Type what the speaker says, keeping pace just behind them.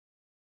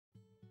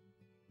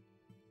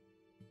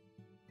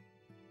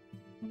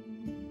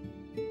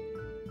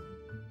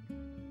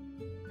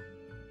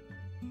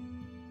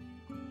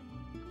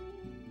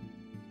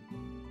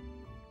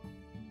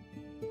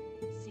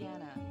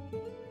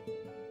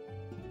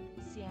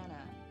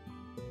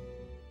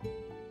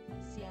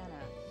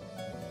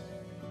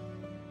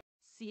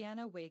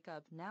Siana, wake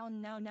up now,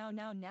 now, now,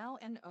 now, now,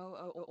 and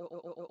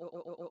oh.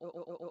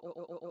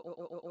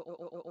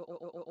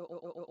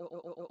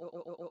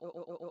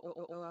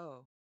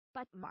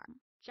 But Mom,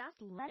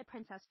 just let a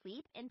princess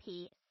sleep in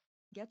peace.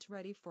 Get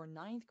ready for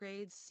ninth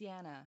grade,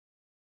 Siana.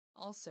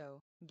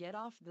 Also, get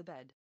off the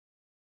bed.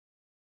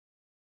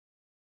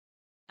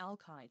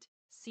 Alkite,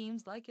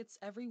 seems like it's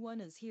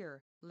everyone is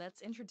here.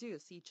 Let's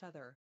introduce each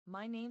other.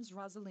 My name's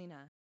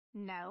Rosalina.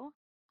 No,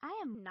 I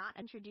am not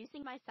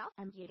introducing myself,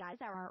 and you guys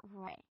are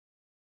right.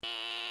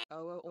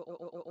 Oh.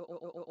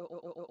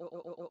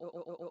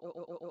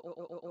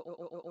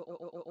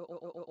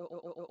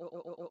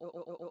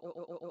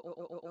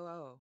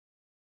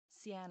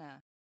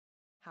 Siana.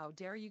 How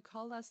dare you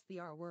call us the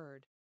R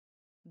word?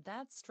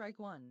 That's strike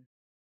one.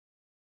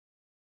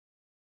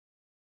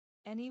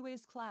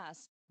 Anyways,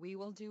 class, we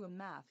will do a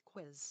math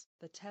quiz.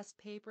 The test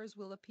papers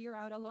will appear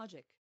out of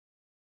logic.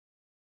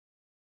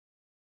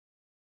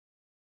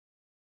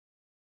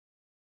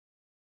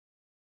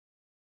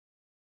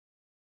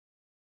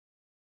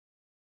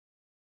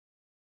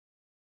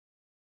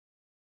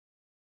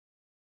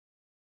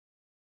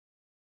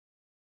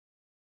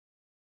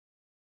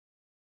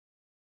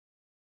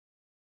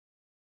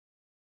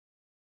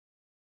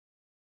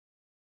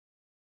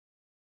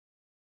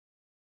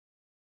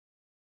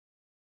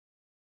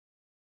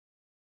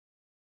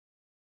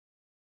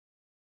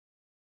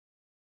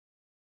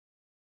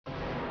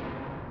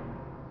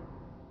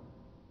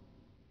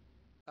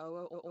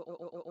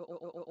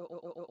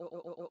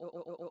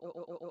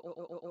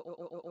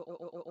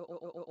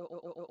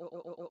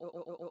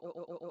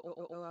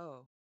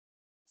 Oh.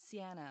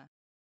 Siana.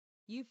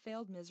 You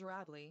failed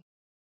miserably.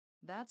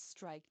 That's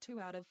strike 2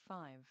 out of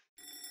 5.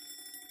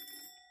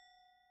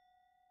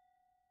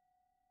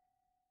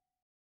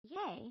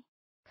 Yay!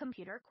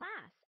 Computer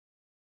class.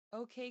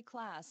 Okay,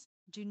 class,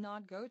 do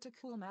not go to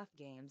cool math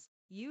games,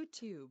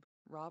 YouTube,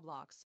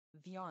 Roblox,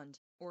 Vyond,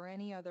 or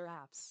any other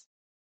apps.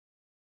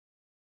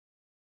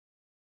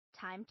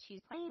 Time to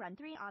play Run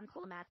 3 on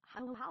Cool Math.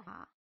 Ho ho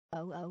ho.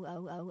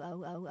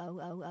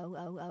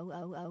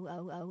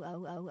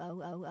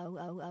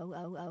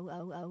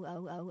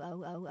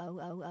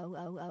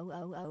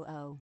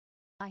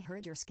 I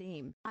heard your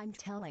scheme. I'm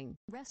telling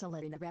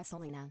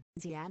Wrestlina.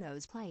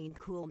 Ziano's playing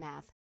cool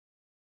math.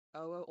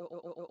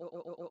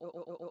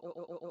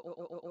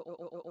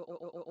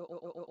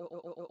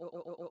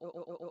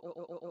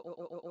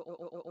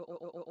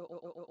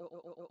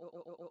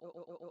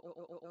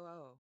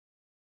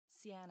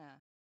 Siana.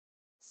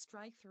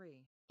 Strike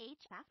 3.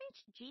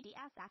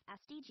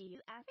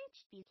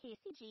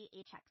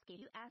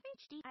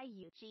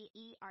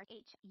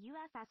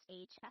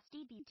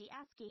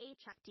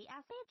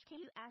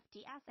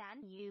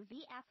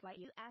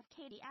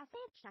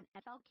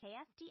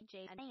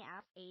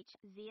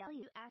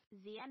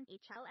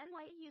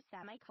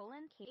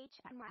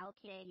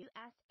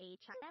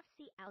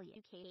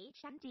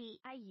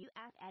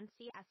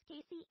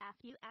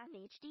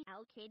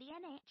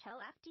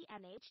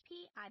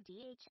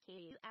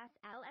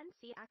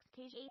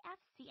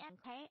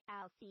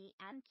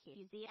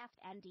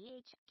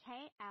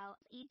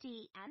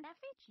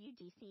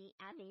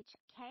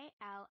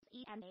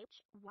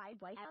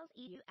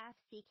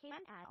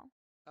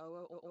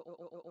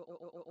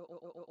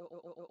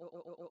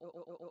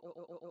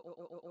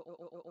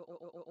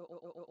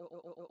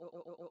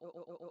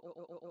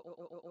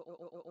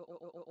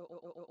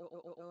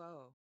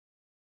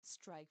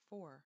 Strike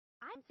 4.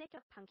 I'm sick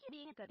of Punky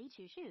being a goody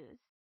two shoes.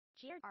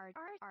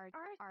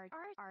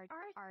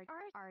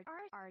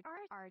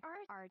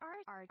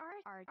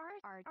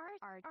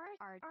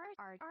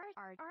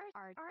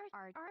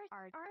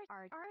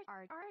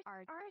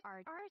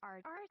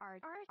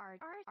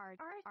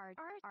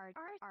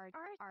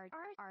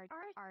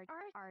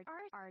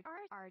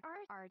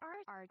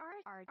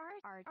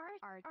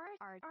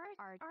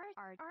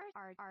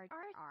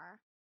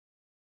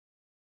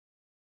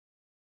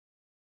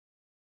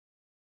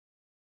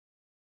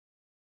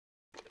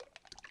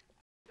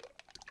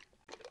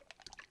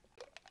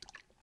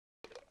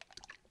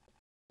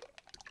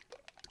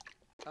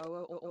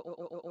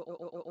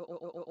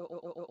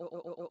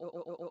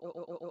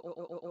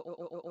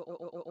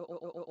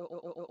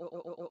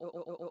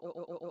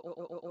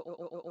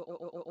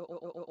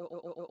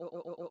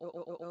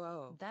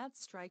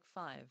 That's strike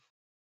 5.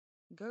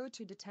 Go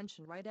to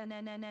detention right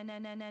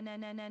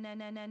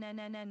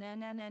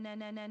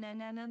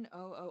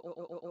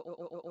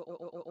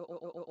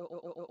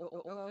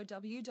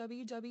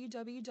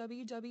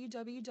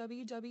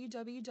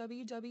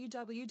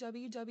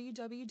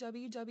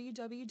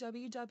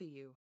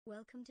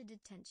Welcome to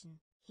detention.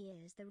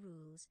 Here's the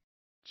rules.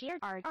 Cheers.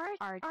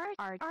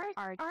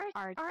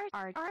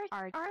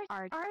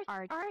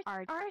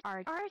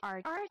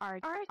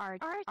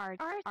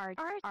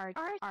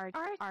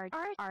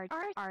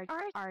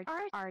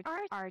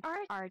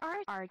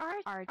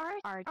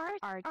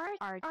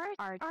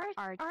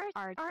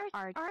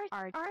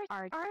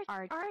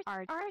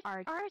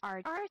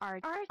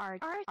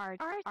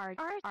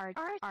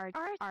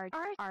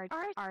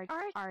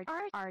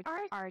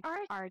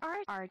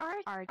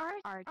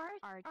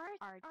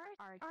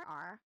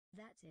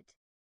 That's it.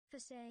 For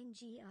saying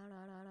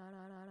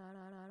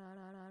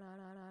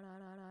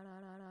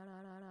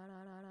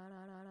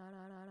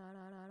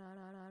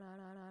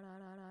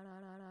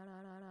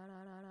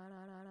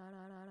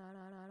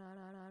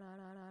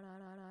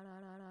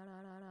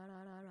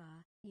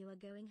You are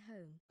going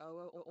home.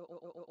 Oh.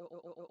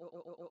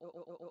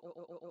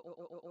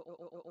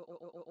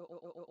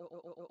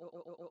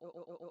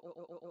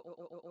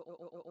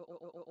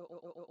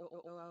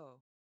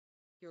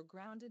 You're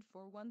grounded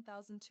for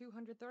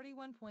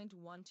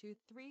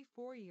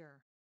 1,231.1234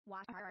 year.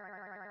 Watch.